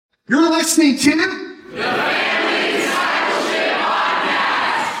You're listening to the Family Discipleship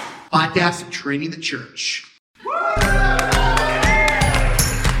Podcast. Podcast of Training the Church.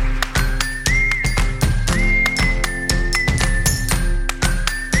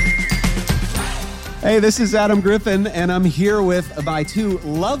 Hey, this is Adam Griffin, and I'm here with my two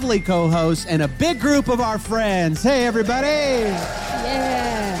lovely co-hosts and a big group of our friends. Hey, everybody.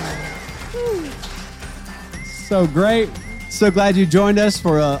 Yeah. Woo. So great. So glad you joined us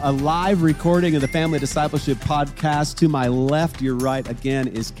for a live recording of the Family Discipleship Podcast. To my left, your right, again,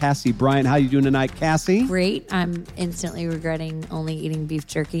 is Cassie Bryant. How you doing tonight, Cassie? Great. I'm instantly regretting only eating beef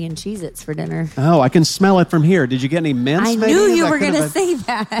jerky and Cheez-Its for dinner. Oh, I can smell it from here. Did you get any mince? I maybe? knew you That were could going to have say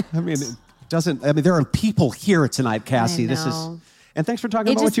that. I mean, there are people here tonight, Cassie. I know. And thanks for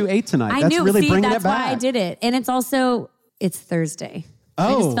talking about what you ate tonight. I That's knew. really bringing that's it back. why I did it. And it's Thursday. Oh,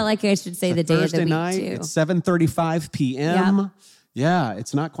 I just felt like I should say the day Thursday of the night, week, too. It's 7:35 p.m. Yep. Yeah,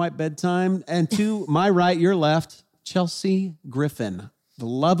 it's not quite bedtime. And to my right, your left, Chelsea Griffin, the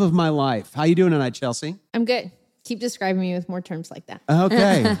love of my life. How you doing tonight, Chelsea? I'm good. Keep describing me with more terms like that.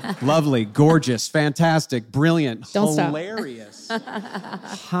 Okay. Lovely, gorgeous, fantastic, brilliant, Don't stop. hilarious.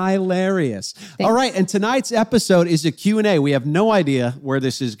 Hilarious. All right, and tonight's episode is a Q&A. We have no idea where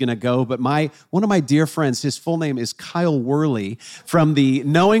this is going to go, but one of my dear friends, his full name is Kyle Worley from the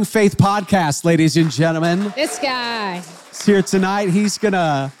Knowing Faith podcast, ladies and gentlemen. This guy. He's here tonight. He's going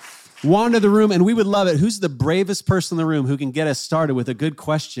to wander the room, and we would love it. Who's the bravest person in the room who can get us started with a good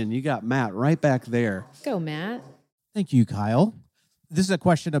question? You got Matt right back there. Go, Matt. Thank you, Kyle. This is a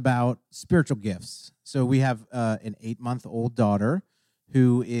question about spiritual gifts. So we have an 8-month-old daughter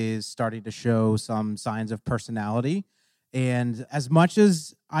who is starting to show some signs of personality. And as much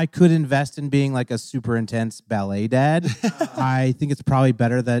as I could invest in being like a super intense ballet dad, I think it's probably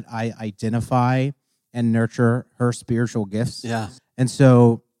better that I identify and nurture her spiritual gifts. Yeah. And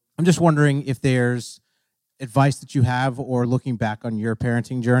so I'm just wondering if there's advice that you have, or looking back on your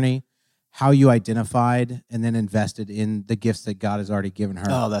parenting journey, how you identified and then invested in the gifts that God has already given her.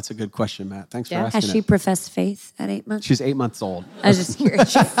 Oh, that's a good question, Matt. Thanks for Yeah. asking Has she it. professed faith at 8 months? She's 8 months old. I was just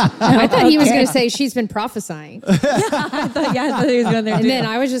curious. I thought he was going to say she's been prophesying. I thought he was going there And too. then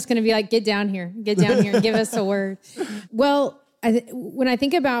I was just going to be like, get down here and give us a word. Well, when I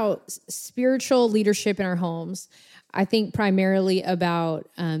think about spiritual leadership in our homes, I think primarily about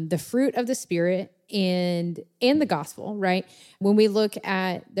the fruit of the Spirit and the gospel, right? When we look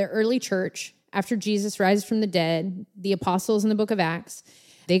at the early church, after Jesus rises from the dead, the apostles in the book of Acts,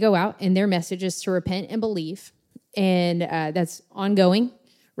 they go out and their message is to repent and believe. And that's ongoing,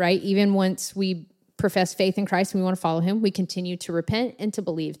 right? Even once we profess faith in Christ and we want to follow him, we continue to repent and to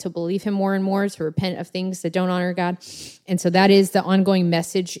believe him more and more, to repent of things that don't honor God. And so that is the ongoing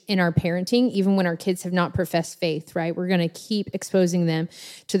message in our parenting, even when our kids have not professed faith, right? We're going to keep exposing them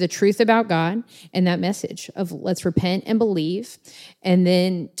to the truth about God and that message of let's repent and believe, and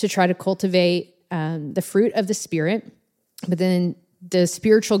then to try to cultivate the fruit of the Spirit. But then the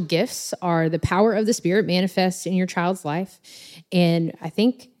spiritual gifts are the power of the Spirit manifest in your child's life. And I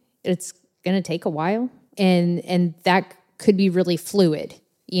think it's going to take a while, and that could be really fluid,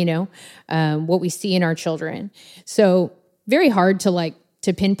 what we see in our children. So very hard to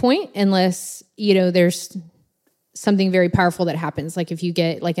pinpoint unless, there's something very powerful that happens. Like if you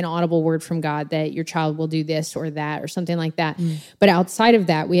get like an audible word from God that your child will do this or that or something like that. But outside of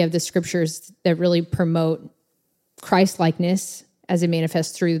that, we have the scriptures that really promote Christ-likeness as it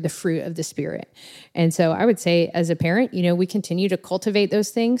manifests through the fruit of the Spirit. And so I would say as a parent, we continue to cultivate those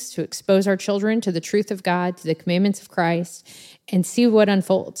things, to expose our children to the truth of God, to the commandments of Christ, and see what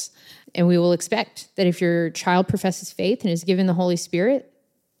unfolds. And we will expect that if your child professes faith and is given the Holy Spirit,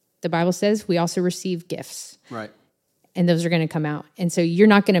 the Bible says we also receive gifts. Right. And those are going to come out. And so you're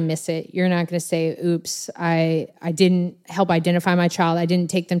not going to miss it. You're not going to say, oops, I didn't help identify my child. I didn't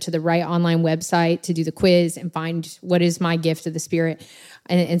take them to the right online website to do the quiz and find what is my gift of the Spirit.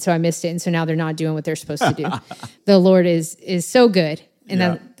 And so I missed it. And so now they're not doing what they're supposed to do. The Lord is so good.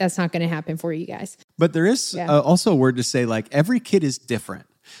 And that's not going to happen for you guys. But there is also a word to say, like, every kid is different.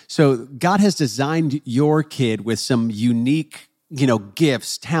 So God has designed your kid with some unique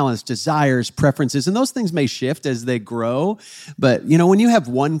gifts, talents, desires, preferences, and those things may shift as they grow. But, when you have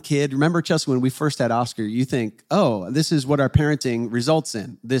one kid, remember, Chelsea, when we first had Oscar, you think, oh, this is what our parenting results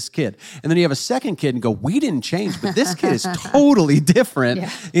in, this kid. And then you have a second kid and go, we didn't change, but this kid is totally different.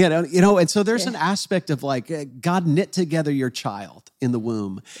 And so there's an aspect of like, God knit together your child. in the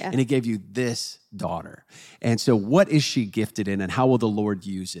womb, and he gave you this daughter. And so what is she gifted in, and how will the Lord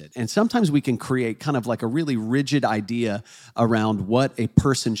use it? And sometimes we can create kind of like a really rigid idea around what a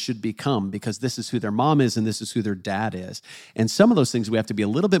person should become, because this is who their mom is and this is who their dad is. And some of those things we have to be a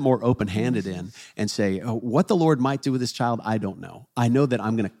little bit more open-handed in and say, oh, what the Lord might do with this child, I don't know. I know that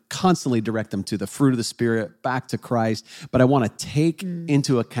I'm going to constantly direct them to the fruit of the Spirit, back to Christ, but I want to take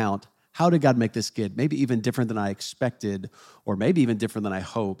into account, how did God make this kid? Maybe even different than I expected, or maybe even different than I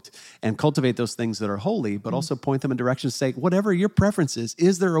hoped, and cultivate those things that are holy, but also point them in directions, say, whatever your preference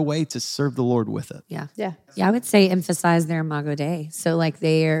is there a way to serve the Lord with it? Yeah. Yeah. Yeah, I would say emphasize their imago Dei. So like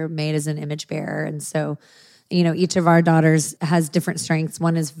they are made as an image bearer. And so, each of our daughters has different strengths.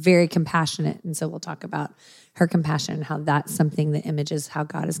 One is very compassionate. And so we'll talk about her compassion and how that's something that images how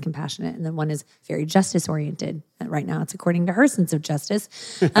God is compassionate. And then one is very justice oriented. Right now it's according to her sense of justice.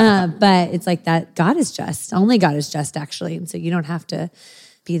 But it's like that God is just. Only God is just, actually. And so you don't have to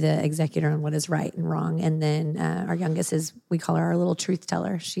be the executor on what is right and wrong. And then our youngest we call her our little truth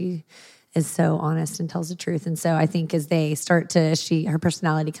teller. She is so honest and tells the truth. And so I think as they start to, her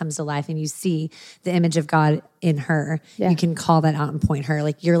personality comes to life and you see the image of God in her, you can call that out and point her.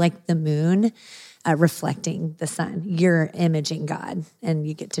 Like you're like the moon reflecting the sun. You're imaging God, and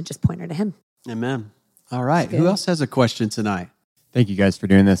you get to just point her to him. Amen. All right. Who else has a question tonight? Thank you guys for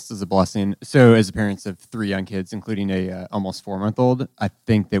doing this. This is a blessing. So as parents of 3 young kids, including a almost 4-month-old, I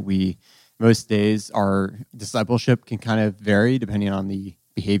think that most days our discipleship can kind of vary depending on the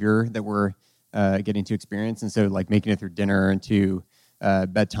behavior that we're getting to experience. And so like making it through dinner and to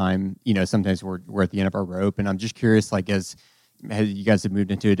bedtime, sometimes we're at the end of our rope. And I'm just curious, like as you guys have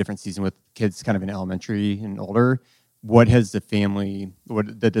moved into a different season with kids kind of in elementary and older, what has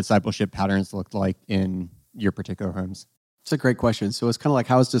the discipleship patterns looked like in your particular homes? It's a great question. So it's kind of like,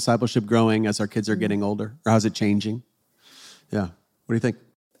 how is discipleship growing as our kids are getting older? Or how's it changing? Yeah. What do you think?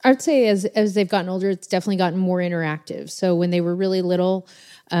 I would say as they've gotten older, it's definitely gotten more interactive. So when they were really little,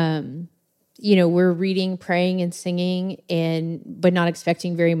 we're reading, praying, and singing, but not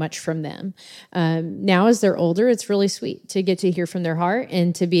expecting very much from them. Now, as they're older, it's really sweet to get to hear from their heart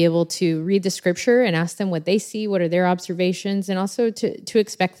and to be able to read the scripture and ask them what they see, what are their observations, and also to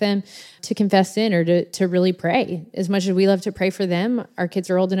expect them to confess sin or to really pray. As much as we love to pray for them, our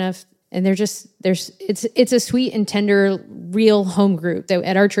kids are old enough. And it's a sweet and tender, real home group that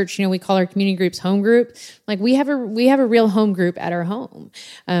at our church, we call our community groups home group. Like we have a real home group at our home.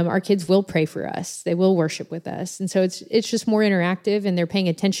 Our kids will pray for us. They will worship with us. And so it's just more interactive, and they're paying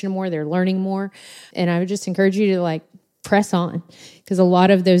attention more. They're learning more. And I would just encourage you to like press on, because a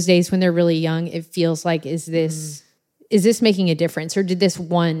lot of those days when they're really young, it feels like, is this making a difference, or did this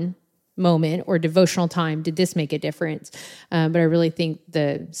one moment or devotional time, did this make a difference? But I really think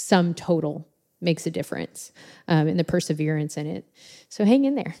the sum total makes a difference in the perseverance in it. So hang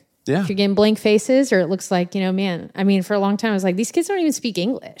in there. Yeah. If you're getting blank faces, or it looks like, for a long time I was like, these kids don't even speak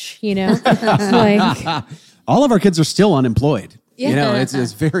English, like all of our kids are still unemployed.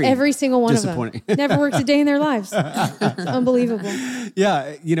 It's very every single one disappointing. of them never worked a day in their lives. It's unbelievable.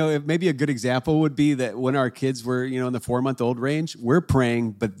 Yeah, maybe a good example would be that when our kids were, in the 4-month-old range, we're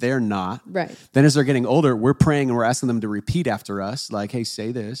praying, but they're not. Right. Then as they're getting older, we're praying and we're asking them to repeat after us, like, hey,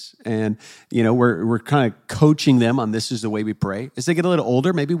 say this. And, we're kind of coaching them on this is the way we pray. As they get a little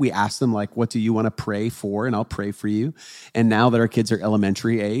older, maybe we ask them, like, what do you want to pray for? And I'll pray for you. And now that our kids are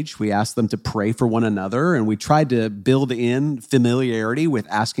elementary age, we ask them to pray for one another. And we tried to build in familiarity with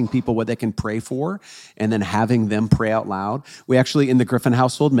asking people what they can pray for and then having them pray out loud. We actually, in the Griffin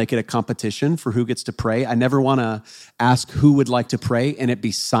household, make it a competition for who gets to pray. I never want to ask who would like to pray and it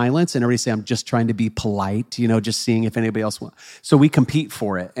be silence and everybody say, I'm just trying to be polite, just seeing if anybody else wants. So we compete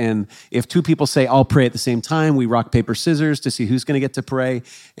for it. And if 2 people say, I'll pray at the same time, we rock, paper, scissors to see who's going to get to pray.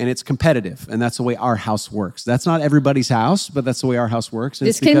 And it's competitive. And that's the way our house works. That's not everybody's house, but that's the way our house works. And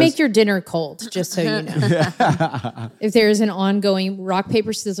this can make your dinner cold, just so you know. If there's an ongoing rock,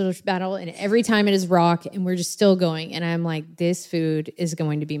 paper, scissors battle, and every time it is rock, and we're just still going, and I'm like, this food is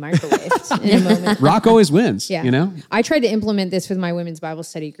going to be microwaved in a moment. Rock always wins, yeah. I tried to implement this with my women's Bible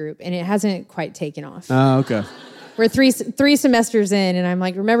study group, and it hasn't quite taken off. Oh, okay. We're three semesters in, and I'm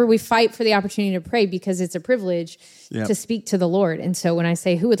like, remember, we fight for the opportunity to pray because it's a privilege to speak to the Lord. And so when I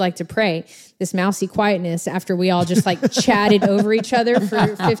say, who would like to pray, this mousy quietness after we all just like chatted over each other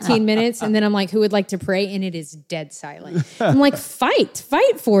for 15 minutes. And then I'm like, who would like to pray? And it is dead silent. I'm like, fight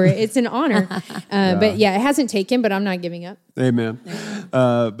for it. It's an honor. But yeah, it hasn't taken, but I'm not giving up. Amen.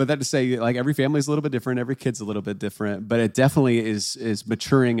 But that to say, like every family is a little bit different, every kid's a little bit different, but it definitely is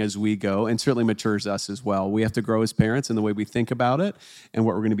maturing as we go, and certainly matures us as well. We have to grow as parents in the way we think about it and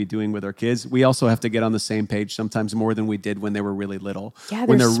what we're going to be doing with our kids. We also have to get on the same page sometimes more than we did when they were really little. Yeah,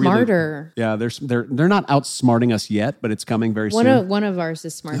 when they're smarter. They're not outsmarting us yet, but it's coming very soon. One of ours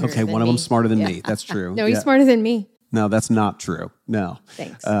is smarter. Okay, than one of me. them's smarter than me. That's true. No, he's smarter than me. No, that's not true. No.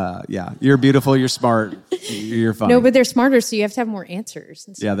 Thanks. Yeah, you're beautiful. You're smart. You're fine. No, but they're smarter, so you have to have more answers.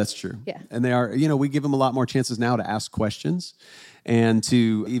 And stuff. Yeah, that's true. Yeah. And they are, we give them a lot more chances now to ask questions and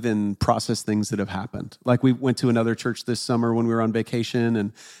to even process things that have happened. Like we went to another church this summer when we were on vacation,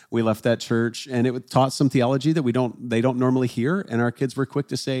 and we left that church, and it taught some theology that they don't normally hear, and our kids were quick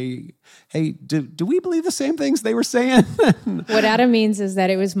to say, hey, do we believe the same things they were saying? What Adam means is that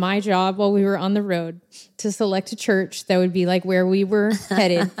it was my job while we were on the road to select a church that would be like where we were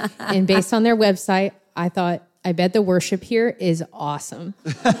headed. And based on their website, I thought, I bet the worship here is awesome.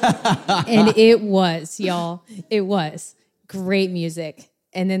 And it was, y'all. It was. Great music.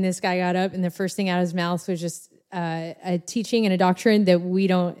 And then this guy got up, and the first thing out of his mouth was just a teaching and a doctrine that we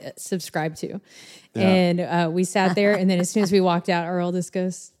don't subscribe to. Yeah. And we sat there, and then as soon as we walked out, our oldest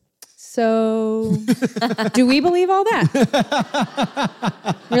goes, so do we believe all that?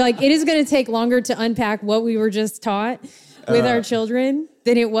 We're like, it is going to take longer to unpack what we were just taught with our children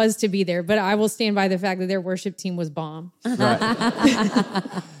than it was to be there. But I will stand by the fact that their worship team was bomb.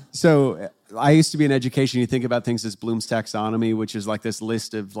 Right. So I used to be in education. You think about things as Bloom's taxonomy, which is like this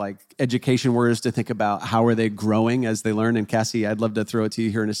list of like education words to think about how are they growing as they learn. And Cassie, I'd love to throw it to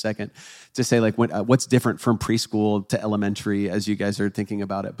you here in a second to say like what's different from preschool to elementary as you guys are thinking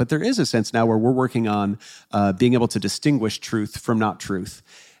about it. But there is a sense now where we're working on being able to distinguish truth from not truth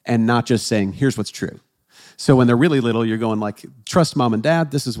and not just saying, here's what's true. So when they're really little, you're going like, trust mom and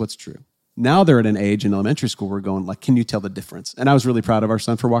dad, this is what's true. Now they're at an age in elementary school we're going like, can you tell the difference? And I was really proud of our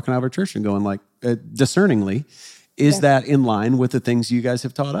son for walking out of our church and going like, discerningly, is that in line with the things you guys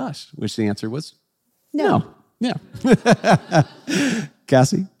have taught us? Which the answer was no. Yeah.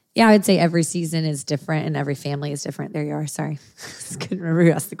 Cassie? Yeah, I would say every season is different and every family is different. There you are. Sorry. I couldn't remember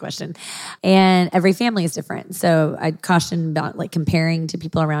who asked the question. And every family is different. So I'd caution about like comparing to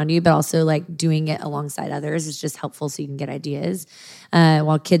people around you, but also like doing it alongside others is just helpful so you can get ideas.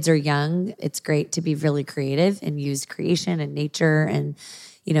 While kids are young, it's great to be really creative and use creation and nature and,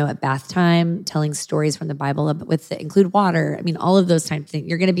 at bath time, telling stories from the Bible include water. I mean, all of those types of things.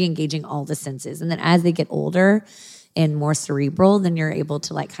 You're going to be engaging all the senses. And then as they get older, and more cerebral, then you're able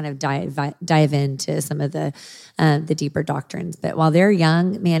to like kind of dive into some of the deeper doctrines. But while they're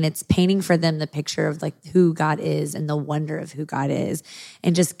young, man, it's painting for them the picture of like who God is and the wonder of who God is,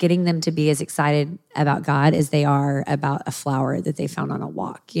 and just getting them to be as excited about God as they are about a flower that they found on a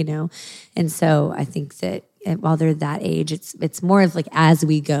walk, And so I think that while they're that age, it's more of like as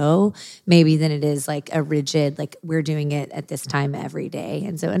we go, maybe than it is like a rigid, like we're doing it at this time every day.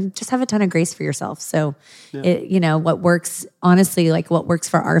 And just have a ton of grace for yourself. So, what works, honestly, like what works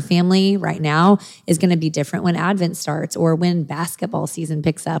for our family right now is going to be different when Advent starts or when basketball season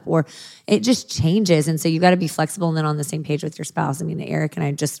picks up, or it just changes. And so you got to be flexible and then on the same page with your spouse. I mean, Eric and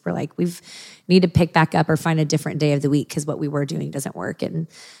I just were like, we've need to pick back up or find a different day of the week because what we were doing doesn't work. And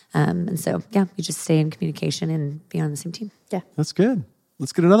so, we just stay in communication and be on the same team. Yeah. That's good.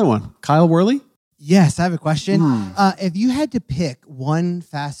 Let's get another one. Kyle Worley? Yes, I have a question. If you had to pick one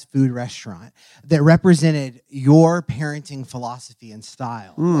fast food restaurant that represented your parenting philosophy and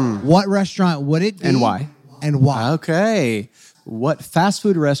style, what restaurant would it be? And why? And why? Okay. What fast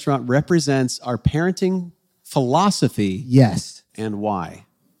food restaurant represents our parenting philosophy? Yes. And why?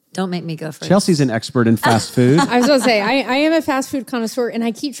 Don't make me go first. Chelsea's an expert in fast food. I was going to say, I am a fast food connoisseur, and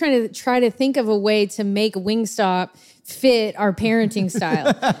I keep trying to think of a way to make Wingstop fit our parenting style.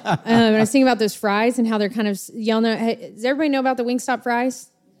 And I was thinking about those fries and how they're kind of, y'all know, does everybody know about the Wingstop fries?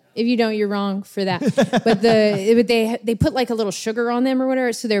 If you don't, you're wrong for that. But they put like a little sugar on them or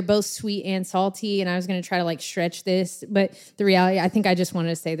whatever, so they're both sweet and salty. And I was going to try to like stretch this, but the reality, I think I just wanted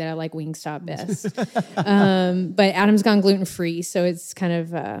to say that I like Wingstop best. But Adam's gone gluten free, so it's kind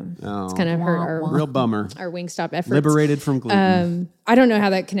of hurt our real bummer. Our Wingstop efforts. Liberated from gluten. I don't know how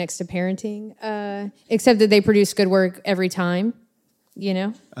that connects to parenting, except that they produce good work every time.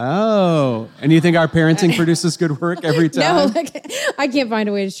 Oh, and you think our parenting produces good work every time? No, I can't find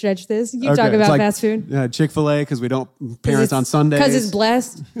a way to stretch this. You talk about fast food. Chick-fil-A, because we don't parent on Sundays. Because it's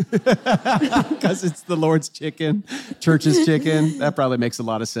blessed. Because it's the Lord's chicken, church's chicken. That probably makes a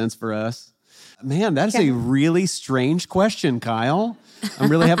lot of sense for us. Man, that is a really strange question, Kyle.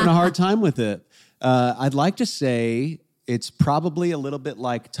 I'm really having a hard time with it. I'd like to say it's probably a little bit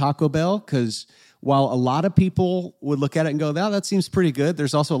like Taco Bell, because while a lot of people would look at it and go, that seems pretty good,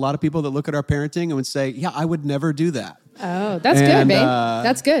 there's also a lot of people that look at our parenting and would say, yeah, I would never do that. Oh, that's good, babe.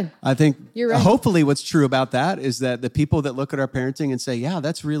 That's good. I think You're right. hopefully what's true about that is that the people that look at our parenting and say, yeah,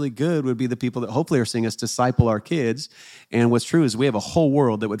 that's really good, would be the people that hopefully are seeing us disciple our kids. And what's true is we have a whole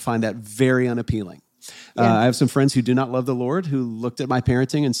world that would find that very unappealing. Yeah. I have some friends who do not love the Lord who looked at my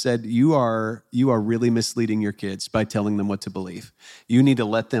parenting and said, you are really misleading your kids by telling them what to believe. You need to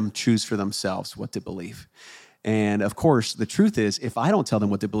let them choose for themselves what to believe. And of course, the truth is, if I don't tell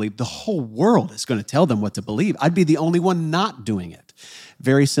them what to believe, the whole world is going to tell them what to believe. I'd be the only one not doing it.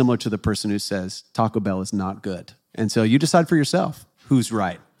 Very similar to the person who says Taco Bell is not good. And so you decide for yourself who's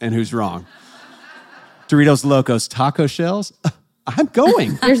right and who's wrong. Doritos Locos taco shells? I'm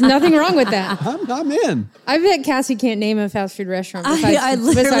going. There's nothing wrong with that. I'm in. I bet Cassie can't name a fast food restaurant I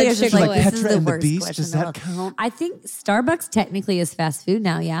literally was besides just Chick-fil-A. like, this is Petra the and the worst Beast, question does in the that world. count? I think Starbucks technically is fast food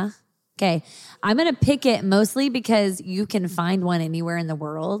now, yeah? Okay. I'm going to pick it mostly because you can find one anywhere in the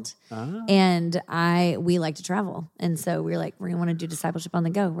world. And we like to travel. And so we're like, we're going to want to do discipleship on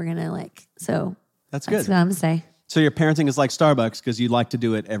the go. We're going to That's that's good. what I'm going to say. So your parenting is like Starbucks because you like to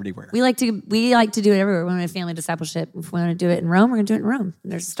do it everywhere. We like to do it everywhere. We want to family discipleship. If we want to do it in Rome, we're going to do it in Rome.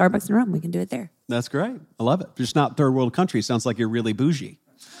 There's a Starbucks in Rome. We can do it there. That's great. I love it. Just not third world country. Sounds like you're really bougie.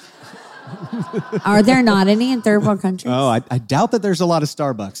 Are there not any in third world countries? Oh, I doubt that there's a lot of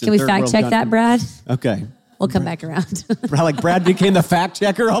Starbucks. Can we fact check that, Brad? Okay. We'll come back around. Like Brad became the fact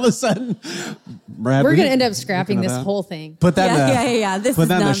checker all of a sudden. Brad, We're going to end up scrapping this that. whole thing. Put that Yeah. This put is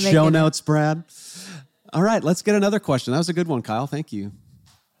that in the not show making it. notes, Brad. All right, let's get another question. That was a good one, Kyle. Thank you.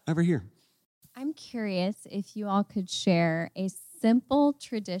 Over here. I'm curious if you all could share a simple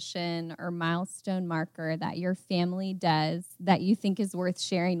tradition or milestone marker that your family does that you think is worth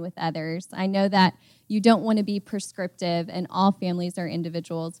sharing with others. I know that you don't want to be prescriptive and all families are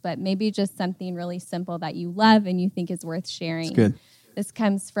individuals, but maybe just something really simple that you love and you think is worth sharing. It's good. This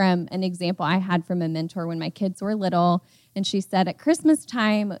comes from an example I had from a mentor when my kids were little. And she said at Christmas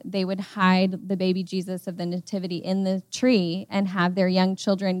time, they would hide the baby Jesus of the Nativity in the tree and have their young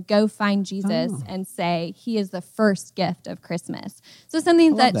children go find Jesus and say, he is the first gift of Christmas. So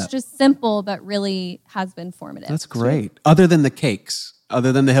something that's just simple, but really has been formative. That's great. Other than the cakes,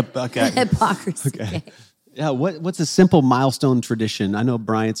 other than the Hypocrisy. Okay. Yeah, what's a simple milestone tradition? I know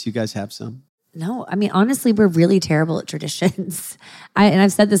Bryant's, you guys have some. No, I mean, honestly, we're really terrible at traditions. And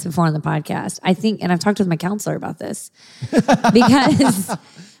I've said this before on the podcast. I think, and I've talked with my counselor about this, because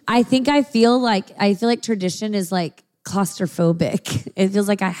I feel like tradition is like claustrophobic. It feels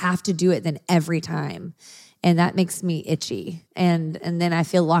like I have to do it then every time. And that makes me itchy. And then I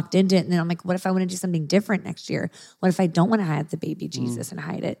feel locked into it. And then I'm like, what if I want to do something different next year? What if I don't want to hide the baby Jesus and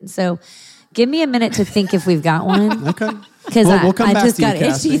hide it? And so give me a minute to think if we've got one. Okay. Because We'll come I back just to you, got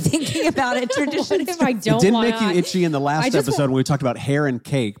Cassie. itchy thinking about it. Traditions. If I don't It didn't wanna- make you itchy in the last I just episode when we talked about hair and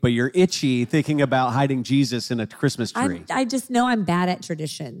cake, but you're itchy thinking about hiding Jesus in a Christmas tree. I just know I'm bad at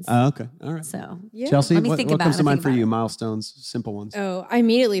traditions. Oh, okay. All right. So Chelsea, Let me what think what about comes it. to Let me mind for think you? about Milestones, simple ones. Oh, I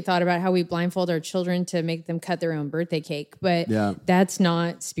immediately thought about how we blindfold our children to make them cut their own birthday cake, but Yeah. that's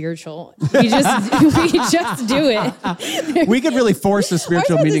not spiritual. We just do it. We could really force a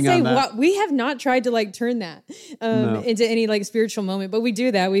spiritual meaning on that. We have not tried to turn that into any spiritual moment, but we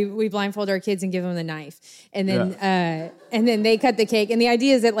do that. We blindfold our kids and give them the knife, and then they cut the cake. And the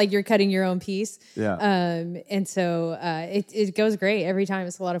idea is that you're cutting your own piece. Yeah. And so it goes great every time.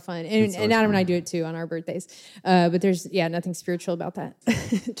 It's a lot of fun, and Adam and I do it too on our birthdays. But there's nothing spiritual about that.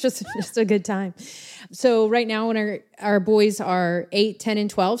 just a good time. So right now, when our boys are 8, 10, and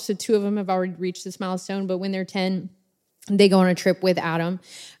 12, so 2 of them have already reached this milestone. But when they're 10, they go on a trip with Adam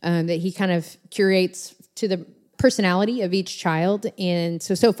that he kind of curates to the personality of each child. And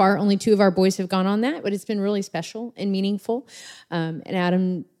so far, only 2 of our boys have gone on that, but it's been really special and meaningful. And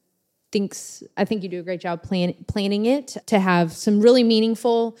Adam I think you do a great job planning it to have some really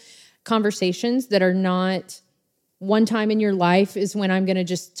meaningful conversations that are not one time in your life is when I'm going to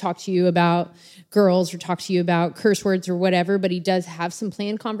just talk to you about girls or talk to you about curse words or whatever, but he does have some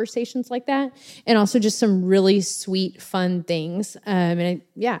planned conversations like that. And also just some really sweet, fun things. I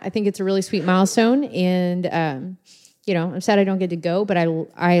think it's a really sweet milestone. And, I'm sad I don't get to go, but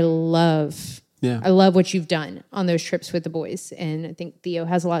I love what you've done on those trips with the boys. And I think Theo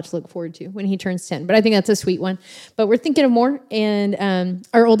has a lot to look forward to when he turns 10. But I think that's a sweet one. But we're thinking of more. And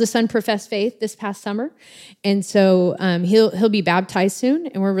our oldest son professed faith this past summer. And so he'll be baptized soon.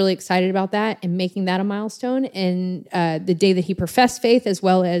 And we're really excited about that and making that a milestone. And the day that he professed faith, as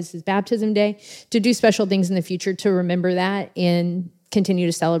well as his baptism day, to do special things in the future to remember that and continue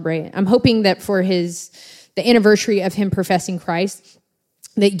to celebrate. I'm hoping that for the anniversary of him professing Christ,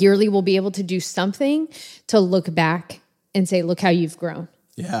 that yearly we'll be able to do something to look back and say, look how you've grown.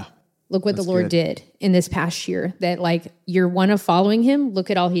 Yeah. Look what That's the Lord good. did in this past year. That like year one of following him, look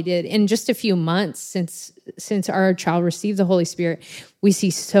at all he did. In just a few months since our child received the Holy Spirit, we see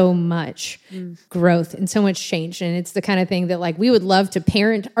so much growth and so much change. And it's the kind of thing that like we would love to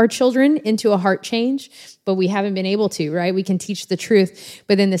parent our children into a heart change, but we haven't been able to, right? We can teach the truth,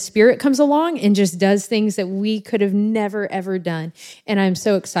 but then the Spirit comes along and just does things that we could have never, ever done. And I'm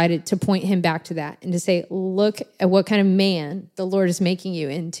so excited to point him back to that and to say, look at what kind of man the Lord is making you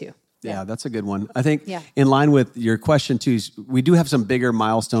into. Yeah, that's a good one. I think Yeah. in line with your question too, we do have some bigger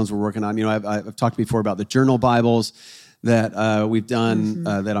milestones we're working on. You know, I've talked before about the journal Bibles that we've done.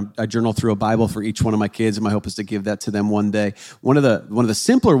 I journal through a Bible for each one of my kids, and my hope is to give that to them one day. One of the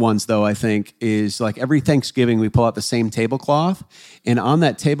simpler ones, though, I think, is like every Thanksgiving we pull out the same tablecloth, and on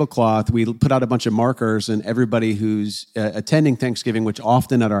that tablecloth we put out a bunch of markers, and everybody who's attending Thanksgiving, which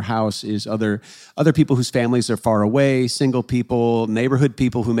often at our house is other people whose families are far away, single people, neighborhood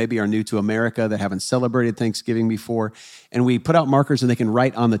people who maybe are new to America that haven't celebrated Thanksgiving before, and we put out markers and they can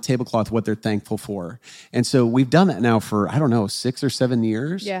write on the tablecloth what they're thankful for. And so we've done that now for, I don't know, 6 or 7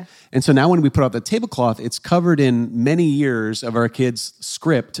 years. Yeah. And so now when we put out the tablecloth, it's covered in many years of our kids'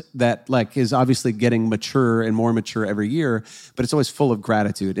 script that like is obviously getting mature and more mature every year, but it's always full of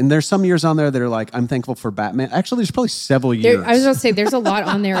gratitude. And there's some years on there that are like, I'm thankful for Batman. Actually, there's probably several years. I was going to say, there's a lot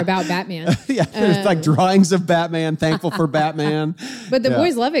on there about Batman. Yeah, there's like drawings of Batman, thankful for Batman. But the Yeah.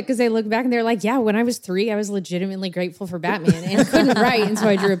 boys love it because they look back and they're like, yeah, when I was 3, I was legitimately grateful for Batman and couldn't write. And so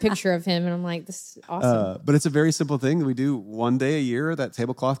I drew a picture of him and I'm like, this is awesome. But it's a very simple thing that we do one day a year. That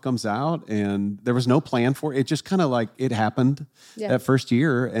tablecloth comes out, and there was no plan for it. It just kind of like it happened that first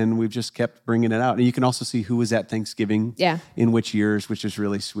year, and we've just kept bringing it out. And you can also see who was at Thanksgiving in which years, which is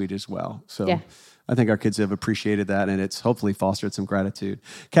really sweet as well. So I think our kids have appreciated that, and it's hopefully fostered some gratitude.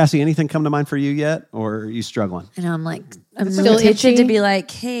 Cassie, anything come to mind for you yet, or are you struggling? And I'm like, I'm Still still tempted itchy? to be like,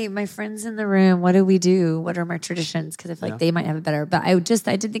 hey, my friends in the room, what do we do? What are my traditions? Because I feel like they might have it better. But I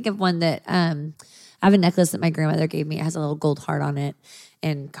did think of one that I have a necklace that my grandmother gave me. It has a little gold heart on it.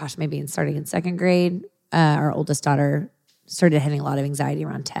 And gosh, maybe starting in 2nd grade, our oldest daughter started having a lot of anxiety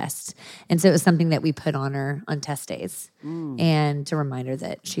around tests. And so it was something that we put on her on test days and to remind her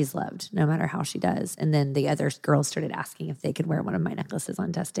that she's loved no matter how she does. And then the other girls started asking if they could wear one of my necklaces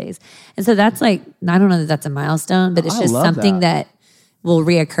on test days. And so that's like, I don't know that that's a milestone, but it's I just love something that. that will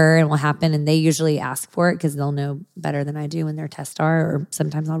reoccur and will happen. And they usually ask for it because they'll know better than I do when their tests are, or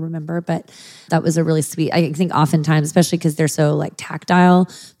sometimes I'll remember. But that was a really sweet, I think oftentimes, especially because they're so like tactile,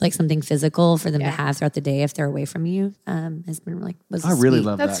 like something physical for them to have throughout the day if they're away from you has been really, was I really sweet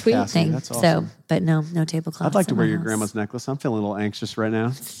love That's that, sweet. Cassie. thing. That's awesome. So, but no tablecloths. I'd like to at wear my your house. grandma's necklace. I'm feeling a little anxious right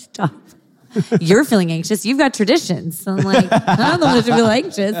now. Stop. You're feeling anxious. You've got traditions. So I'm like, I'm the one that should feel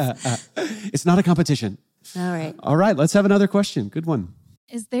anxious. It's not a competition. All right. All right, let's have another question. Good one.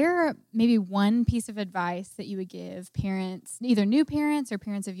 Is there maybe one piece of advice that you would give parents, either new parents or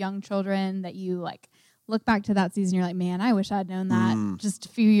parents of young children, that you like look back to that season, you're like, man, I wish I'd known that just a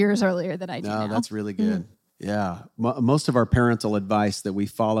few years earlier than I do No, now. that's really good. Yeah. Most of our parental advice that we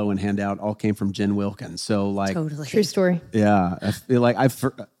follow and hand out all came from Jen Wilkins. So like, Totally. True story. yeah, I feel like I've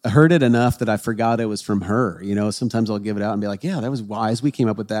heard it enough that I forgot it was from her. You know, sometimes I'll give it out and be like, yeah, that was wise. We came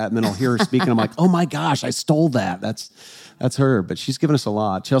up with that. And then I'll hear her speak and I'm like, oh my gosh, I stole that. That's her. But she's given us a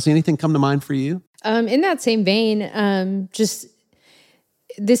lot. Chelsea, anything come to mind for you? In that same vein, just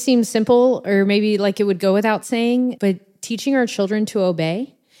this seems simple or maybe like it would go without saying, but teaching our children to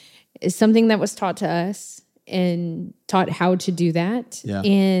obey is something that was taught to us and taught how to do that. Yeah.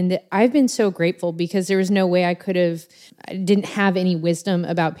 And I've been so grateful because there was no way I didn't have any wisdom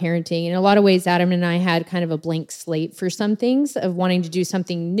about parenting. In a lot of ways, Adam and I had kind of a blank slate for some things of wanting to do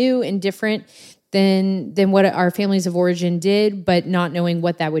something new and different than what our families of origin did, but not knowing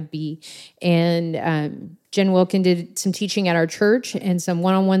what that would be. And Jen Wilkin did some teaching at our church and some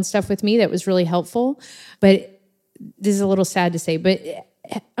one-on-one stuff with me that was really helpful. But this is a little sad to say, but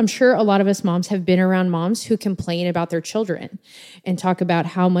I'm sure a lot of us moms have been around moms who complain about their children and talk about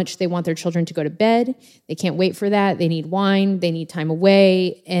how much they want their children to go to bed. They can't wait for that. They need wine. They need time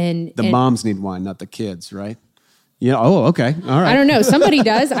away. And The moms need wine, not the kids, right? Yeah. Oh, okay. All right. I don't know. Somebody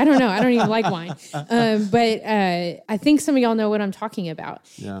does. I don't know. I don't even like wine. But I think some of y'all know what I'm talking about.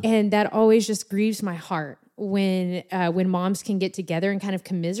 Yeah. And that always just grieves my heart when moms can get together and kind of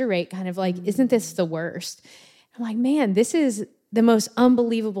commiserate, kind of like, isn't this the worst? I'm like, man, this is the most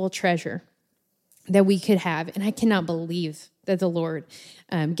unbelievable treasure that we could have. And I cannot believe that the Lord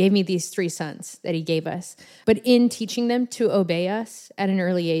gave me these 3 sons that he gave us. But in teaching them to obey us at an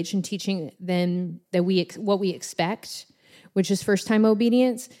early age and teaching them that what we expect which is first time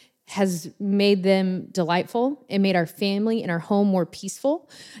obedience, has made them delightful. It made our family and our home more peaceful.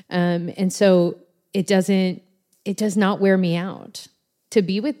 And so it does not wear me out to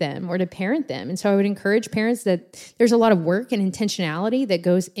be with them or to parent them. And so I would encourage parents that there's a lot of work and intentionality that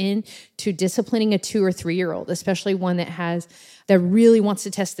goes into disciplining a 2 or 3-year-old, especially one that really wants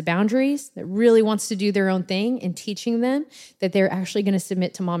to test the boundaries, that really wants to do their own thing, and teaching them that they're actually going to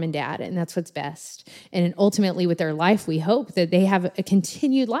submit to mom and dad, and that's what's best. And ultimately with their life, we hope that they have a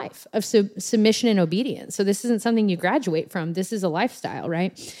continued life of submission and obedience. So this isn't something you graduate from. This is a lifestyle,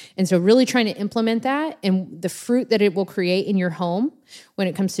 right? And so really trying to implement that, and the fruit that it will create in your home when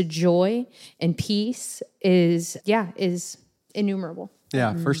it comes to joy and peace is innumerable.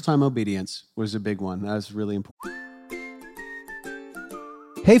 Yeah, first time obedience was a big one. That was really important.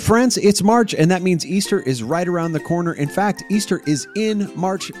 Hey friends, it's March, and that means Easter is right around the corner. In fact, Easter is in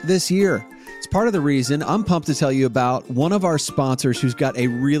March this year. It's part of the reason I'm pumped to tell you about one of our sponsors who's got a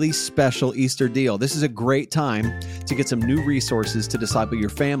really special Easter deal. This is a great time to get some new resources to disciple your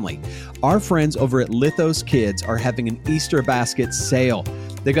family. Our friends over at Lithos Kids are having an Easter basket sale.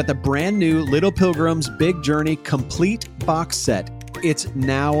 They've got the brand new Little Pilgrims Big Journey complete box set. It's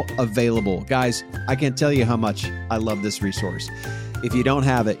now available. Guys, I can't tell you how much I love this resource. If you don't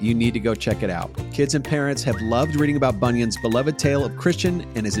have it, you need to go check it out. Kids and parents have loved reading about Bunyan's beloved tale of Christian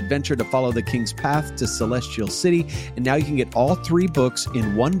and his adventure to follow the king's path to Celestial City. And now you can get all 3 books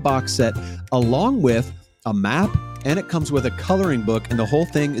in one box set, along with a map, and it comes with a coloring book, and the whole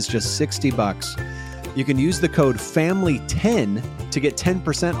thing is just $60. You can use the code FAMILY10 to get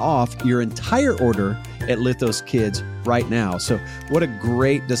 10% off your entire order at Lithos Kids right now. So what a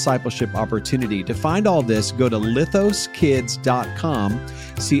great discipleship opportunity. To find all this, go to lithoskids.com,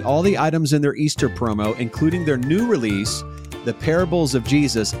 see all the items in their Easter promo, including their new release, The Parables of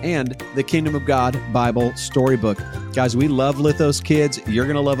Jesus, and the Kingdom of God Bible Storybook. Guys, we love Lithos Kids. You're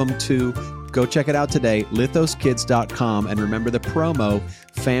going to love them too. Go check it out today, lithoskids.com, and remember the promo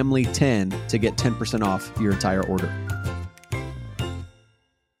FAMILY10 to get 10% off your entire order.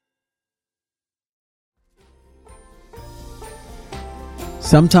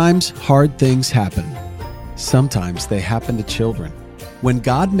 Sometimes hard things happen. Sometimes they happen to children. When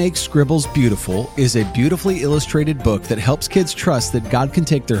God Makes Scribbles Beautiful is a beautifully illustrated book that helps kids trust that God can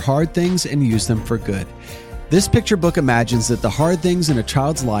take their hard things and use them for good. This picture book imagines that the hard things in a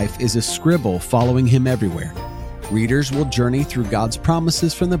child's life is a scribble following him everywhere. Readers will journey through God's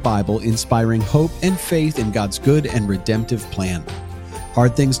promises from the Bible, inspiring hope and faith in God's good and redemptive plan.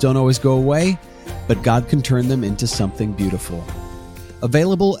 Hard things don't always go away, but God can turn them into something beautiful.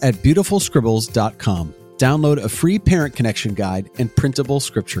 Available at beautifulscribbles.com. Download a free parent connection guide and printable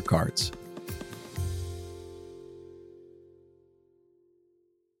scripture cards.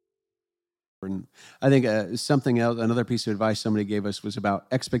 I think something else, another piece of advice somebody gave us was about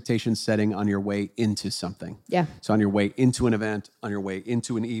expectation setting on your way into something. Yeah. So on your way into an event, on your way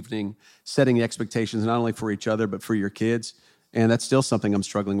into an evening, setting expectations not only for each other, but for your kids. And that's still something I'm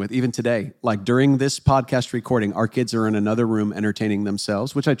struggling with. Even today, like during this podcast recording, our kids are in another room entertaining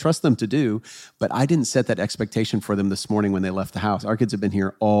themselves, which I trust them to do, but I didn't set that expectation for them this morning when they left the house. Our kids have been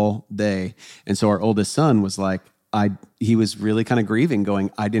here all day. And so our oldest son was like, he was really kind of grieving,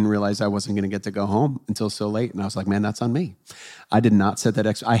 going, I didn't realize I wasn't going to get to go home until so late. And I was like, man, that's on me. I did not set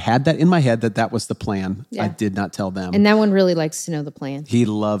that. I had that in my head that was the plan. Yeah. I did not tell them. And that one really likes to know the plan. He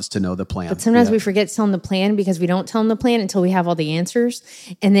loves to know the plan. But sometimes we forget to tell him the plan because we don't tell him the plan until we have all the answers.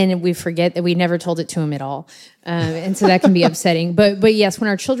 And then we forget that we never told it to him at all. And so that can be upsetting. But yes, when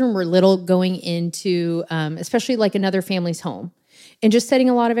our children were little, going into, especially like another family's home, and just setting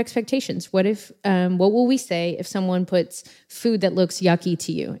a lot of expectations. What will we say if someone puts food that looks yucky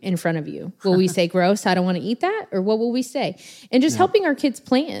to you in front of you? Will we say, gross, I don't want to eat that? Or what will we say? And just helping our kids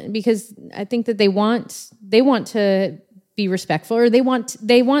plan, because I think that they want to be respectful, or they want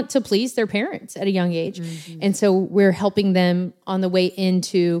to please their parents at a young age. Mm-hmm. And so we're helping them on the way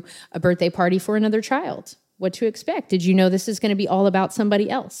into a birthday party for another child. What to expect. Did you know this is going to be all about somebody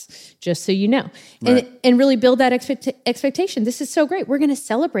else? Just so you know. Right. And really build that expectation. This is so great. We're going to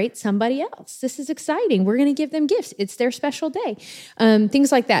celebrate somebody else. This is exciting. We're going to give them gifts. It's their special day.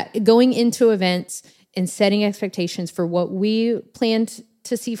 Things like that. Going into events and setting expectations for what we planned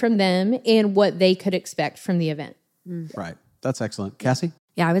to see from them and what they could expect from the event. Right. That's excellent. Cassie?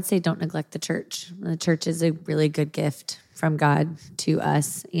 Yeah, I would say don't neglect the church. The church is a really good gift from God to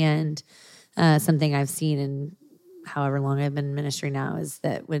us. And something I've seen in however long I've been in ministry now is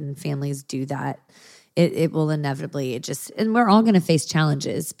that when families do that, it will inevitably, and we're all going to face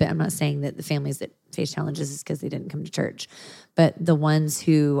challenges, but I'm not saying that the families that face challenges is because they didn't come to church, but the ones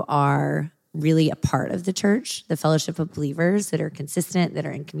who are really a part of the church, the fellowship of believers that are consistent, that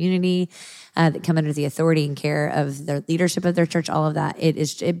are in community, that come under the authority and care of the leadership of their church, all of that,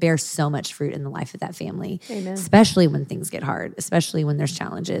 it bears so much fruit in the life of that family. Amen. Especially when things get hard, especially when there's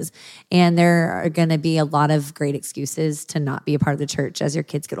challenges. And there are going to be a lot of great excuses to not be a part of the church as your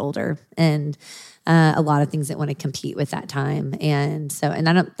kids get older. And a lot of things that want to compete with that time. And so,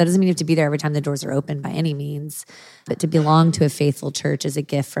 that doesn't mean you have to be there every time the doors are open by any means, but to belong to a faithful church is a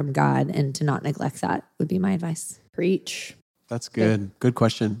gift from God, and to not neglect that would be my advice. Preach. That's good. Good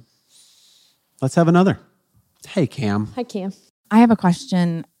question. Let's have another. Hey, Cam. Hi, Cam. I have a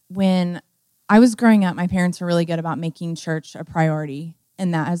question. When I was growing up, my parents were really good about making church a priority,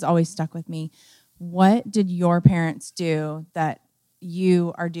 and that has always stuck with me. What did your parents do that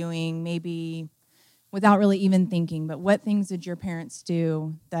you are doing maybe without really even thinking, but what things did your parents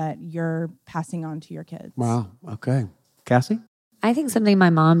do that you're passing on to your kids? Wow. Okay. Cassie? I think something my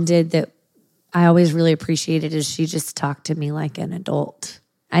mom did that I always really appreciated is she just talked to me like an adult.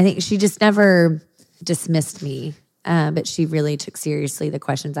 I think she just never dismissed me, but she really took seriously the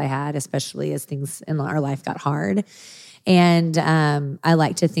questions I had, especially as things in our life got hard. And I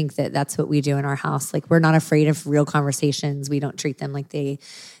like to think that that's what we do in our house. Like, we're not afraid of real conversations. We don't treat them like they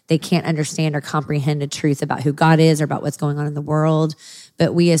can't understand or comprehend a truth about who God is or about what's going on in the world.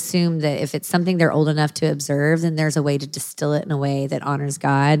 But we assume that if it's something they're old enough to observe, then there's a way to distill it in a way that honors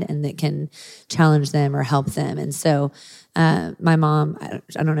God and that can challenge them or help them. And so my mom,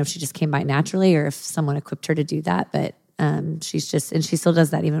 I don't know if she just came by naturally or if someone equipped her to do that, but she's just, and she still does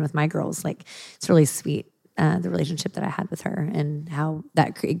that even with my girls. Like, it's really sweet. The relationship that I had with her and how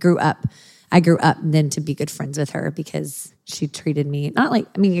that grew up. I grew up then to be good friends with her because she treated me not like,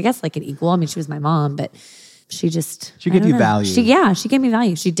 I guess like an equal. I mean, she was my mom, but she gave you value. She gave me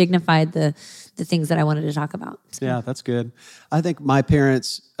value. She dignified the things that I wanted to talk about. So. Yeah, that's good. I think my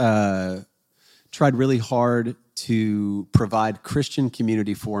parents tried really hard to provide Christian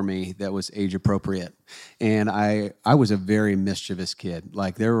community for me that was age appropriate. And I was a very mischievous kid.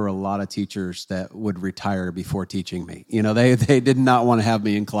 Like, there were a lot of teachers that would retire before teaching me. You know, they did not want to have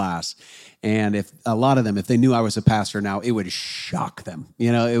me in class. And if they knew I was a pastor now, it would shock them.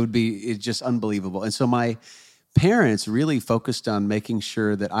 You know, it's just unbelievable. And so my parents really focused on making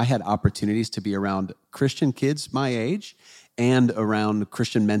sure that I had opportunities to be around Christian kids my age and around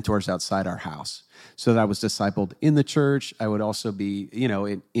Christian mentors outside our house. So that I was discipled in the church. I would also be,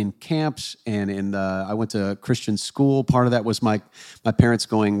 in camps and I went to Christian school. Part of that was my parents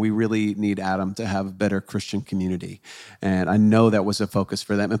going, we really need Adam to have a better Christian community. And I know that was a focus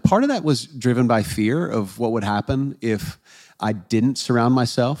for them. And part of that was driven by fear of what would happen if I didn't surround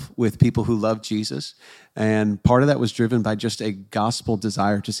myself with people who love Jesus. And part of that was driven by just a gospel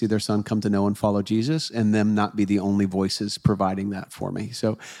desire to see their son come to know and follow Jesus and them not be the only voices providing that for me.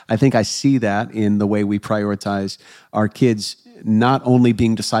 So I think I see that in the way we prioritize our kids not only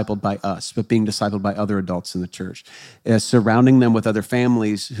being discipled by us, but being discipled by other adults in the church, surrounding them with other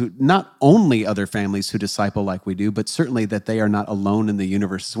families who, not only other families who disciple like we do, but certainly that they are not alone in the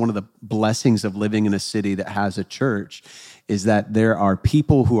universe. It's one of the blessings of living in a city that has a church is that there are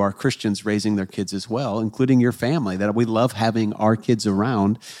people who are Christians raising their kids as well, including your family, that we love having our kids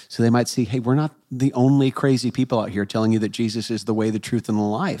around so they might see, hey, we're not the only crazy people out here telling you that Jesus is the way, the truth, and the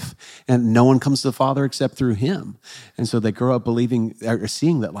life. And no one comes to the Father except through him. And so they grow up believing or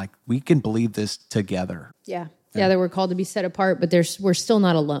seeing that, like, we can believe this together. Yeah, that we're called to be set apart, but we're still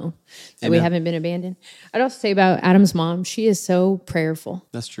not alone, that Amen. We haven't been abandoned. I'd also say about Adam's mom, she is so prayerful.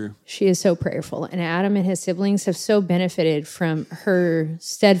 That's true. She is so prayerful. And Adam and his siblings have so benefited from her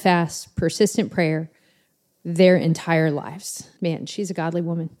steadfast, persistent prayer their entire lives. Man, she's a godly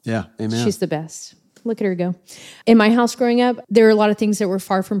woman. Yeah, amen. She's the best. Look at her go. In my house growing up, there were a lot of things that were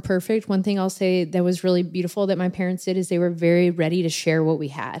far from perfect. One thing I'll say that was really beautiful that my parents did is they were very ready to share what we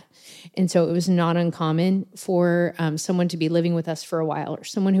had. And so it was not uncommon for someone to be living with us for a while or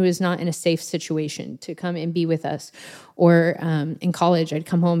someone who is not in a safe situation to come and be with us. Or in college, I'd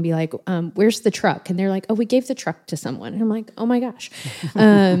come home and be like, where's the truck? And they're like, oh, we gave the truck to someone. And I'm like, oh my gosh.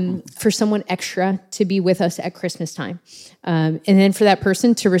 For someone extra to be with us at Christmas time. And then for that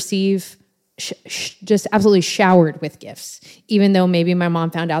person to receive just absolutely showered with gifts, even though maybe my mom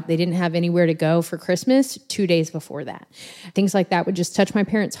found out they didn't have anywhere to go for Christmas 2 days before that. Things like that would just touch my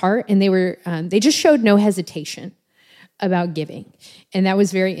parents' heart, and they just showed no hesitation about giving. And that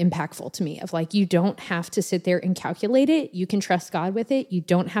was very impactful to me of like, you don't have to sit there and calculate it. You can trust God with it. You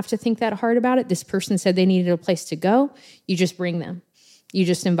don't have to think that hard about it. This person said they needed a place to go. You just bring them. You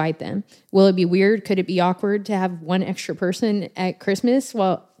just invite them. Will it be weird? Could it be awkward to have one extra person at Christmas?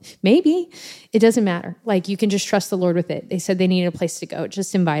 Well, maybe. It doesn't matter. Like, you can just trust the Lord with it. They said they needed a place to go.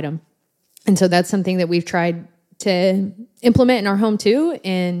 Just invite them. And so that's something that we've tried to implement in our home too,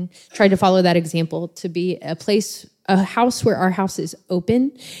 and tried to follow that example to be a house where our house is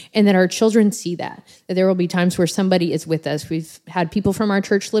open, and that our children see that there will be times where somebody is with us. We've had people from our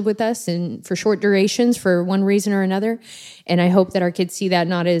church live with us and for short durations for one reason or another. And I hope that our kids see that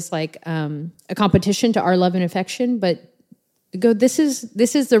not as like a competition to our love and affection, but go, this is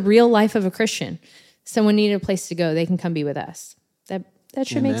the real life of a Christian. Someone needed a place to go. They can come be with us. That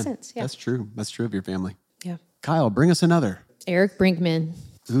should make sense. Yeah. That's true. That's true of your family. Yeah. Kyle, bring us another. Eric Brinkman.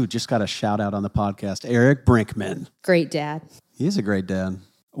 Ooh, just got a shout out on the podcast. Eric Brinkman. Great dad. He is a great dad.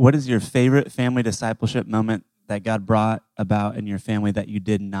 What is your favorite family discipleship moment that God brought about in your family that you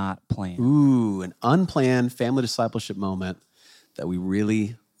did not plan? Ooh, an unplanned family discipleship moment that we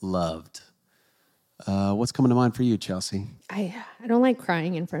really loved. What's coming to mind for you, Chelsea? I don't like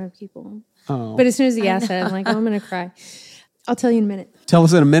crying in front of people. Oh. But as soon as he asked that, I'm like, oh, I'm going to cry. I'll tell you in a minute. Tell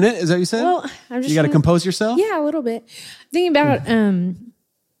us in a minute. Is that what you said? Well, I'm just you got to compose yourself? Yeah, a little bit. Thinking about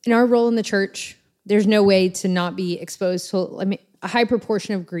in our role in the church, there's no way to not be exposed to a high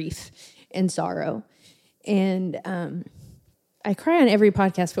proportion of grief and sorrow. And I cry on every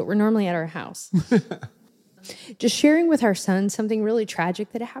podcast, but we're normally at our house. Just sharing with our son something really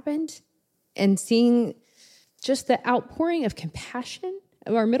tragic that happened and seeing just the outpouring of compassion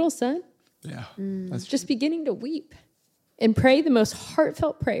of our middle son. Yeah. That's just beginning to weep and pray the most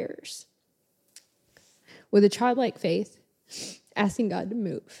heartfelt prayers with a childlike faith, asking God to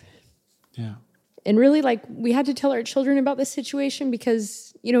move. Yeah. And really, we had to tell our children about this situation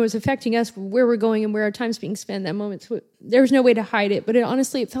because, it was affecting us, where we're going and where our time's being spent in that moment. So there was no way to hide it. But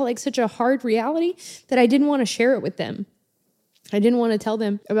honestly, it felt like such a hard reality that I didn't want to share it with them. I didn't want to tell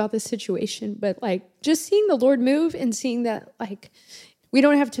them about this situation. But, just seeing the Lord move and seeing that, we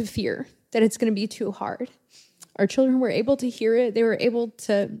don't have to fear that it's going to be too hard. Our children were able to hear it. They were able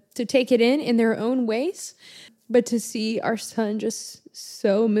to take it in their own ways. But to see our son just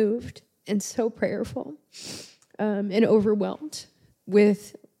so moved and so prayerful and overwhelmed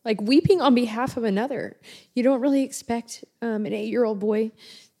with weeping on behalf of another. You don't really expect an 8-year-old boy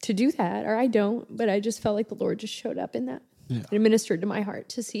to do that, or I don't, but I just felt like the Lord just showed up in that. Yeah. It ministered to my heart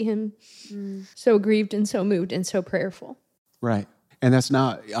to see him so grieved and so moved and so prayerful. Right. And that's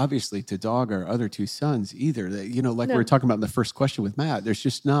not, obviously, to dog our other two sons either. That, we were talking about in the first question with Matt, there's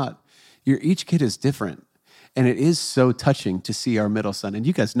just not, each kid is different. And it is so touching to see our middle son. And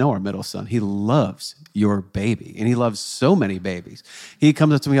you guys know our middle son. He loves your baby. And he loves so many babies. He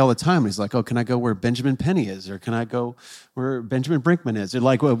comes up to me all the time. And he's like, oh, can I go where Benjamin Penny is? Or can I go where Benjamin Brinkman is? Or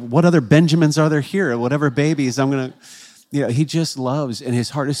what other Benjamins are there here? Or whatever babies I'm going to... he just loves, and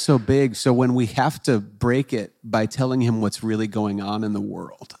his heart is so big. So when we have to break it by telling him what's really going on in the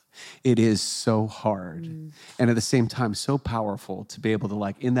world, it is so hard. And at the same time, so powerful to be able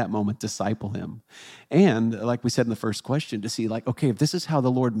to, in that moment, disciple him. And like we said in the first question, to see, okay, if this is how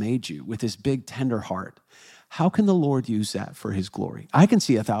the Lord made you with his big, tender heart, how can the Lord use that for his glory? I can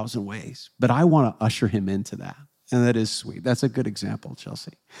see 1,000 ways, but I want to usher him into that. And that is sweet. That's a good example,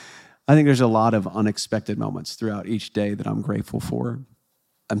 Chelsea. I think there's a lot of unexpected moments throughout each day that I'm grateful for.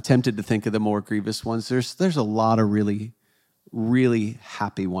 I'm tempted to think of the more grievous ones. There's a lot of really, really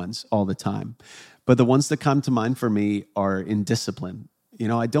happy ones all the time. But the ones that come to mind for me are in discipline.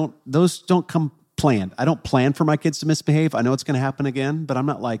 Those don't come planned. I don't plan for my kids to misbehave. I know it's going to happen again, but I'm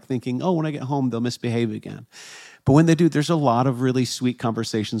not thinking, oh, when I get home, they'll misbehave again. But when they do, there's a lot of really sweet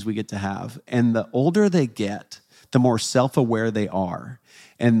conversations we get to have. And the older they get, the more self-aware they are.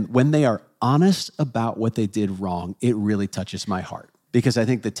 And when they are honest about what they did wrong, it really touches my heart. Because I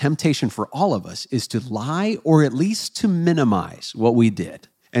think the temptation for all of us is to lie or at least to minimize what we did.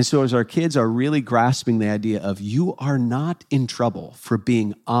 And so as our kids are really grasping the idea of you are not in trouble for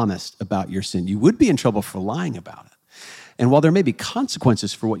being honest about your sin. You would be in trouble for lying about it. And while there may be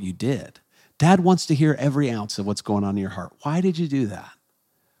consequences for what you did, Dad wants to hear every ounce of what's going on in your heart. Why did you do that?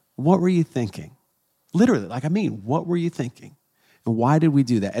 What were you thinking? Literally, what were you thinking? And why did we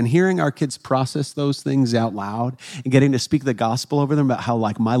do that? And hearing our kids process those things out loud and getting to speak the gospel over them about how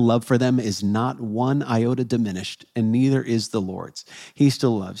my love for them is not one iota diminished, and neither is the Lord's. He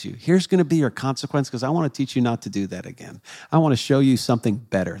still loves you. Here's going to be your consequence because I want to teach you not to do that again. I want to show you something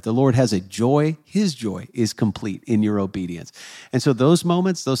better. The Lord has a joy. His joy is complete in your obedience. And so those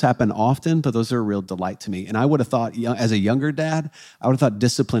moments, those happen often, but those are a real delight to me. And I would have thought, as a younger dad, I would have thought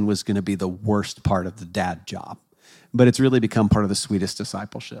discipline was going to be the worst part of the dad job. But it's really become part of the sweetest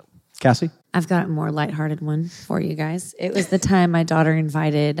discipleship. Cassie? I've got a more lighthearted one for you guys. It was the time my daughter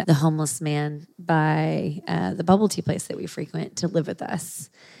invited the homeless man by the bubble tea place that we frequent to live with us.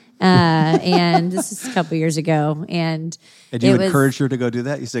 And this is a couple years ago. And you encouraged her to go do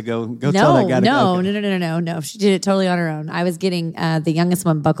that? You said, go tell that guy to go. No. She did it totally on her own. I was getting the youngest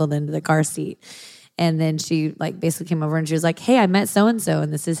one buckled into the car seat. And then she like basically came over and she was like, hey, I met so-and-so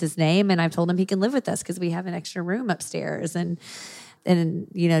and this is his name. And I've told him he can live with us because we have an extra room upstairs. And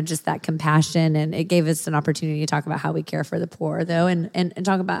just that compassion. And it gave us an opportunity to talk about how we care for the poor though. And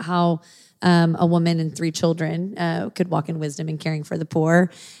talk about how a woman and 3 children could walk in wisdom and caring for the poor.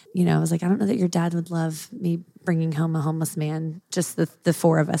 I was like, I don't know that your dad would love me bringing home a homeless man, just the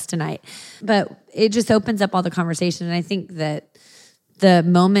 4 of us tonight. But it just opens up all the conversation. And I think that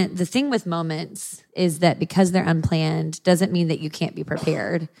the thing with moments is that because they're unplanned doesn't mean that you can't be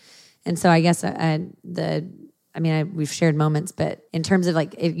prepared. And so I guess we've shared moments, but in terms of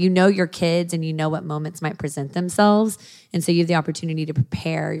like, if you know your kids and you know what moments might present themselves, and so you have the opportunity to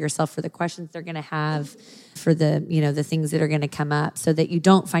prepare yourself for the questions they're going to have, for the things that are going to come up, so that you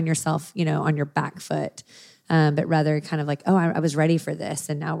don't find yourself, on your back foot, but rather kind of like, oh, I was ready for this,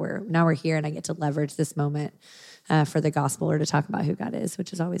 and now we're here, and I get to leverage this moment for the gospel or to talk about who God is,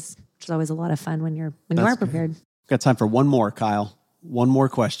 which is always a lot of fun when you are prepared. Got time for one more, Kyle. One more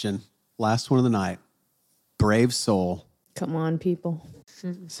question. Last one of the night. Brave soul. Come on, people.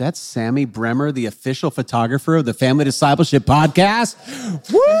 Is that Sammy Bremer, the official photographer of the Family Discipleship Podcast?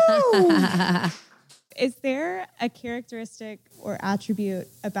 Woo! Is there a characteristic or attribute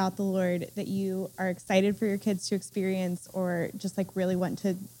about the Lord that you are excited for your kids to experience, or just like really want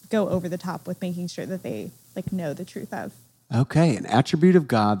to go over the top with making sure that they like know the truth of? Okay, an attribute of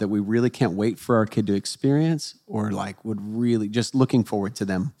God that we really can't wait for our kid to experience, or like would really just looking forward to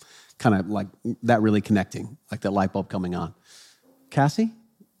them, kind of like that really connecting, like that light bulb coming on. Cassie,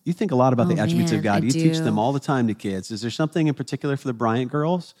 you think a lot about the attributes of God. You teach them all the time to kids. Is there something in particular for the Bryant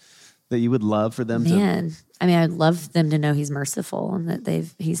girls that you would love for them to? I'd love them to know He's merciful and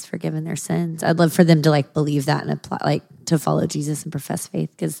that He's forgiven their sins. I'd love for them to like believe that and apply, like to follow Jesus and profess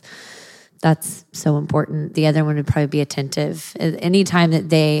faith, because that's so important. The other one would probably be attentive. Anytime that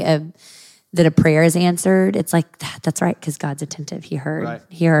that a prayer is answered, it's like, that's right, because God's attentive. He heard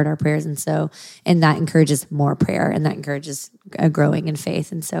our prayers. And that encourages more prayer, and that encourages a growing in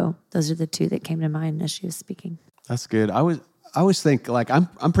faith. And so those are the 2 that came to mind as she was speaking. That's good. I always think like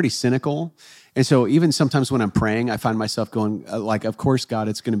I'm pretty cynical. And so even sometimes when I'm praying, I find myself going like, of course, God,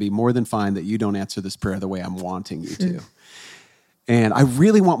 it's going to be more than fine that you don't answer this prayer the way I'm wanting you to. And I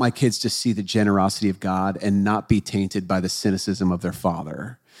really want my kids to see the generosity of God and not be tainted by the cynicism of their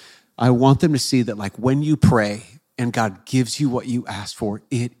father. I want them to see that like when you pray and God gives you what you asked for,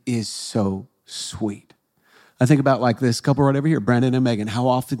 it is so sweet. I think about like this couple right over here, Brandon and Megan, how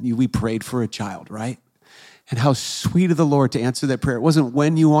often we prayed for a child, right? And how sweet of the Lord to answer that prayer. It wasn't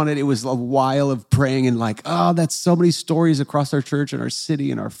when you wanted, it was a while of praying and like, oh, that's so many stories across our church and our city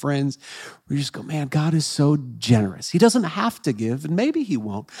and our friends. We just go, man, God is so generous. He doesn't have to give, and maybe He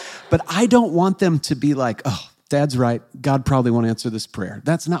won't. But I don't want them to be like, oh, Dad's right. God probably won't answer this prayer.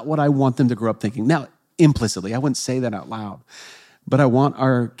 That's not what I want them to grow up thinking. Now, implicitly, I wouldn't say that out loud. But I want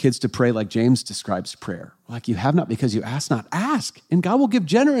our kids to pray like James describes prayer. Like, you have not because you ask not. Ask, and God will give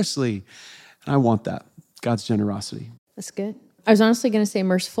generously. And I want that. God's generosity. That's good. I was honestly going to say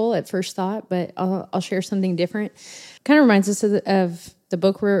merciful at first thought, but I'll share something different. Kind of reminds us of the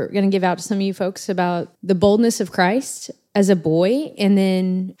book we're going to give out to some of you folks about the boldness of Christ as a boy, and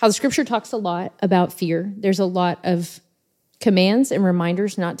then how the scripture talks a lot about fear. There's a lot of commands and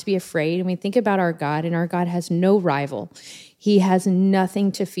reminders not to be afraid. And we think about our God, and our God has no rival. He has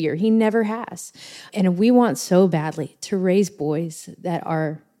nothing to fear. He never has. And we want so badly to raise boys that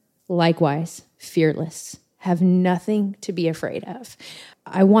are likewise fearless, have nothing to be afraid of.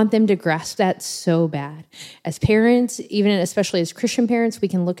 I want them to grasp that so bad. As parents, even especially as Christian parents, we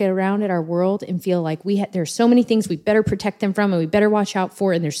can look around at our world and feel like there's so many things we better protect them from and we better watch out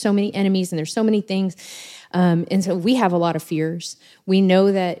for, and there's so many enemies and there's so many things. And so we have a lot of fears. We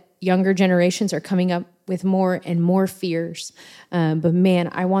know that younger generations are coming up with more and more fears. But man,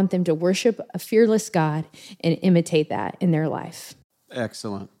 I want them to worship a fearless God and imitate that in their life.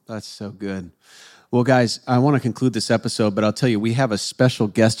 Excellent. That's so good. Well, guys, I want to conclude this episode, but I'll tell you, we have a special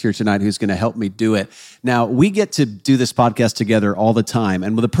guest here tonight who's going to help me do it. Now, we get to do this podcast together all the time,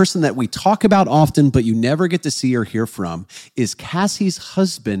 and the person that we talk about often, but you never get to see or hear from, is Cassie's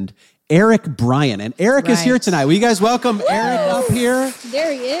husband, Eric Bryant. And Eric is here tonight. Will you guys welcome Eric up here?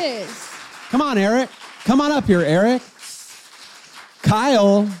 There he is. Come on, Eric. Come on up here, Eric.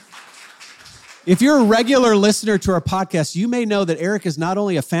 Kyle. If you're a regular listener to our podcast, you may know that Eric is not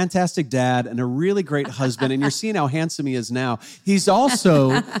only a fantastic dad and a really great husband, and you're seeing how handsome he is now. He's also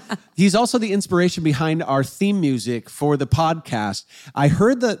the inspiration behind our theme music for the podcast. I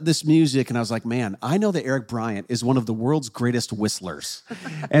heard this music and I was like, man, I know that Eric Bryant is one of the world's greatest whistlers.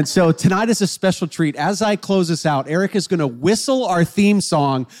 And so tonight is a special treat. As I close this out, Eric is going to whistle our theme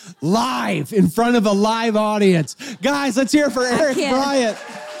song live in front of a live audience. Guys, let's hear it for Eric Bryant.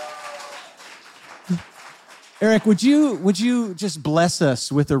 Eric, would you just bless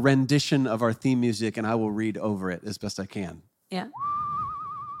us with a rendition of our theme music, and I will read over it as best I can. Yeah.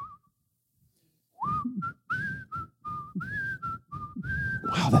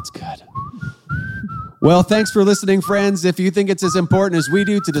 Wow, that's good. Well, thanks for listening, friends. If you think it's as important as we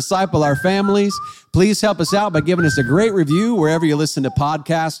do to disciple our families, please help us out by giving us a great review wherever you listen to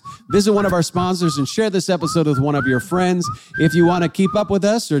podcasts. Visit one of our sponsors and share this episode with one of your friends. If you want to keep up with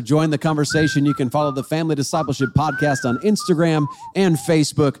us or join the conversation, you can follow the Family Discipleship Podcast on Instagram and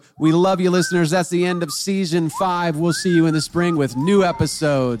Facebook. We love you, listeners. That's the end of season 5. We'll see you in the spring with new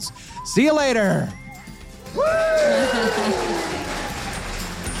episodes. See you later. Woo!